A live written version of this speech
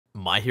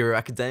My Hero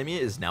Academia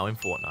is now in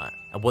Fortnite.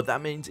 And what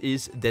that means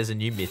is there's a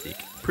new mythic.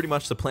 Pretty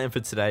much the plan for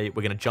today,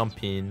 we're going to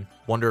jump in,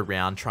 wander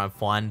around, try and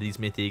find these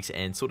mythics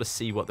and sort of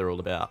see what they're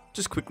all about.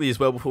 Just quickly as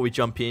well before we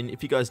jump in,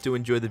 if you guys do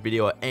enjoy the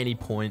video at any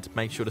point,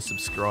 make sure to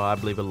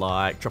subscribe, leave a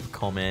like, drop a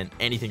comment,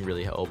 anything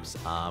really helps.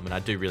 And I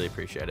do really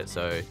appreciate it.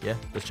 So yeah,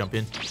 let's jump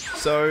in.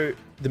 So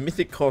the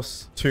mythic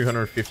costs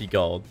 250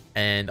 gold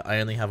and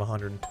I only have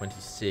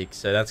 126.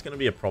 So that's going to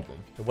be a problem.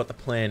 So what the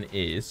plan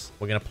is,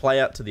 we're going to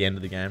play out to the end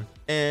of the game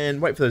and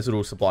wait for those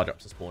little supply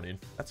drops to spawn in.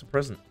 That's a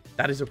present.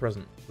 That is a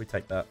present. We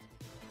take that.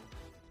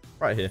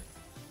 Right here.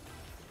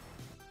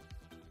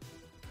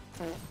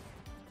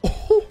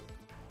 Oh,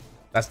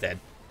 that's dead.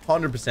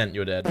 100%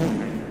 you're dead.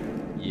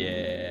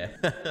 Yeah.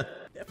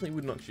 Definitely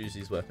would not choose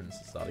these weapons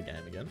to start a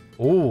game again.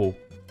 Oh.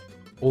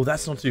 Oh,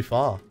 that's not too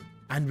far.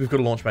 And we've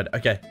got a launch pad.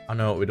 Okay, I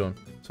know what we're doing.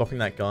 Swapping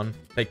that gun.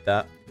 Take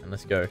that. And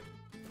let's go.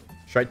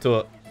 Straight to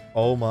it.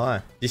 Oh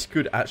my. This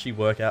could actually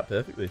work out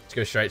perfectly. Let's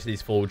go straight to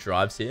these forward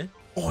drives here.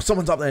 Oh,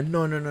 someone's up there.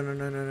 No, no, no, no,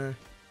 no, no, no.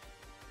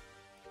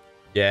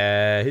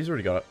 Yeah, he's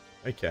already got it.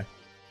 Okay.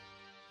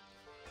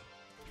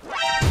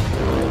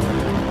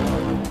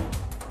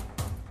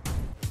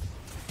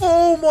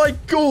 Oh my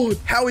god!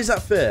 How is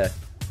that fair?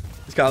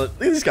 Look at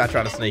this guy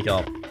trying to sneak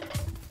up.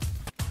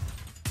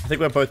 I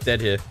think we're both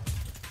dead here.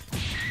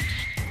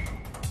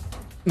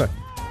 No.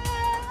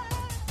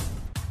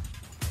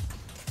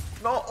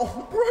 No,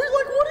 oh, bro,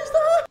 like what is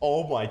that?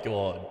 Oh my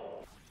god.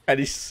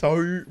 That is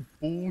so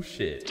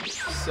bullshit.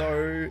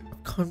 So,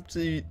 I've come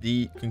to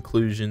the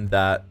conclusion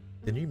that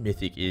the new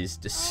mythic is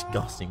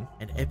disgusting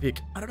and epic.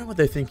 I don't know what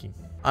they're thinking.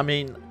 I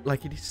mean,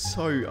 like, it is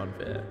so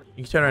unfair.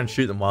 You can turn around and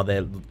shoot them while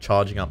they're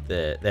charging up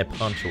their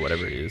punch or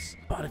whatever it is.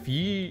 But if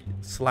you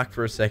slack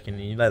for a second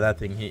and you let that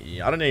thing hit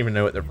you, I don't even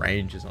know what the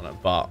range is on it,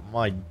 but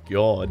my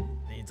god,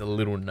 it needs a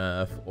little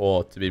nerf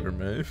or to be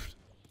removed.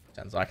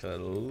 Sounds like a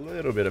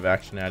little bit of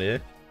action out here.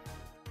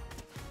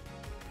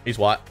 He's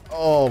white.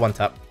 Oh, one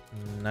tap.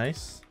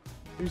 Nice.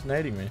 Who's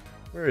nading me?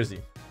 Where is he?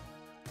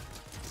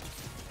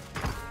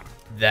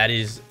 That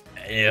is...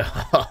 Yeah.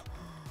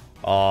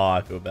 Oh,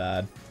 I feel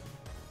bad.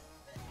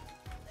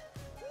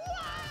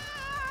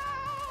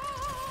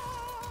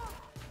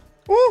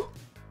 Woo!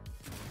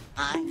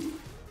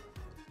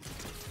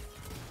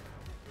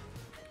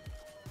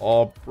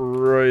 Oh,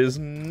 bro is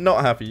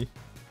not happy.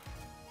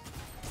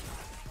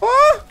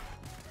 Ah!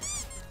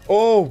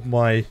 Oh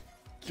my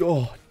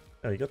god.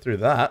 Oh, you got through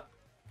that.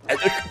 A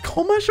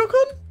combat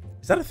shotgun?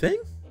 Is that a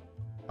thing?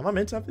 Am I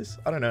meant to have this?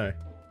 I don't know.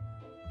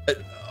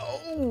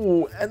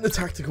 Oh, and the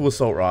tactical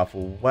assault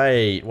rifle.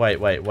 Wait.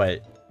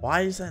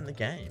 Why is that in the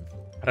game?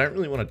 I don't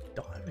really want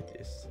to die with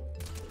this.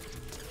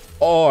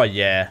 Oh,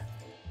 yeah.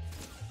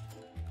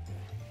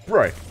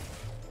 Bro.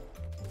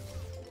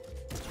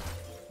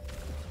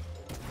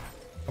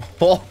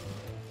 Oh.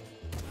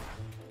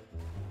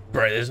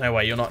 Bro, there's no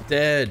way you're not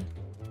dead.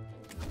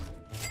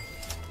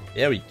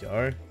 There we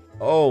go.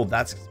 Oh,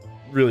 that's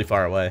really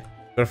far away.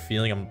 Got a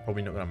feeling I'm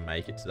probably not going to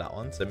make it to that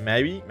one. So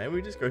maybe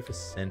we just go for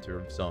center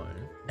of zone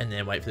and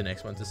then wait for the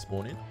next one to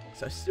spawn in.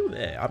 So it's still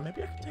there.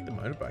 Maybe I can take the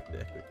motorbike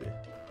there quickly.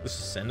 Let's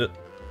just send it.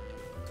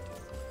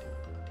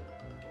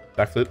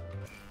 Backflip.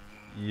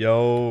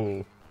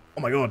 Yo.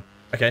 Oh my god.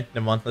 Okay,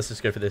 never mind. Let's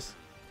just go for this.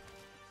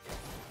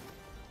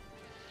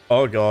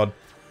 Oh god.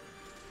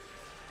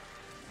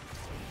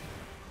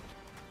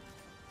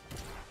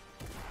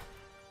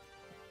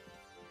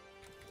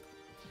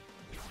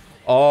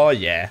 Oh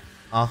yeah.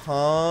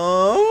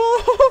 Uh-huh.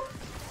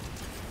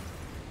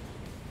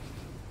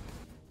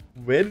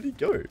 Where did he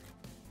go?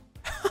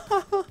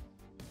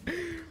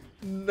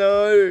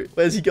 No.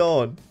 Where's he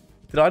gone?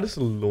 Did I just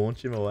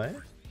launch him away?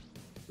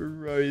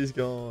 Bro, he's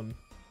gone.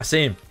 I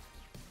see him.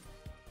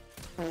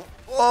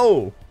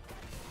 Whoa.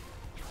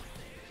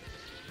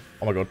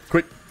 Oh my god.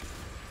 Quick.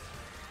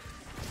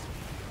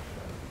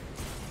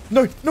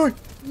 No, no,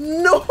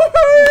 no.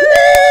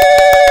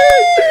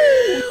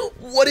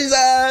 What is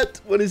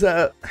that? What is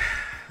that?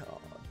 Oh,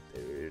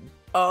 dude.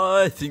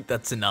 I think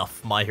that's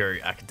enough My Hero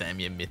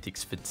Academia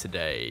mythics for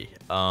today.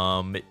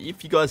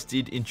 If you guys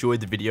did enjoy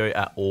the video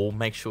at all,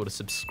 make sure to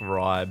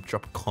subscribe,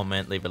 drop a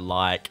comment, leave a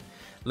like.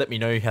 Let me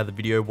know how the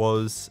video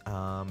was.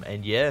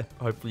 And yeah,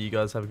 hopefully you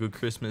guys have a good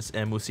Christmas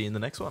and we'll see you in the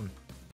next one.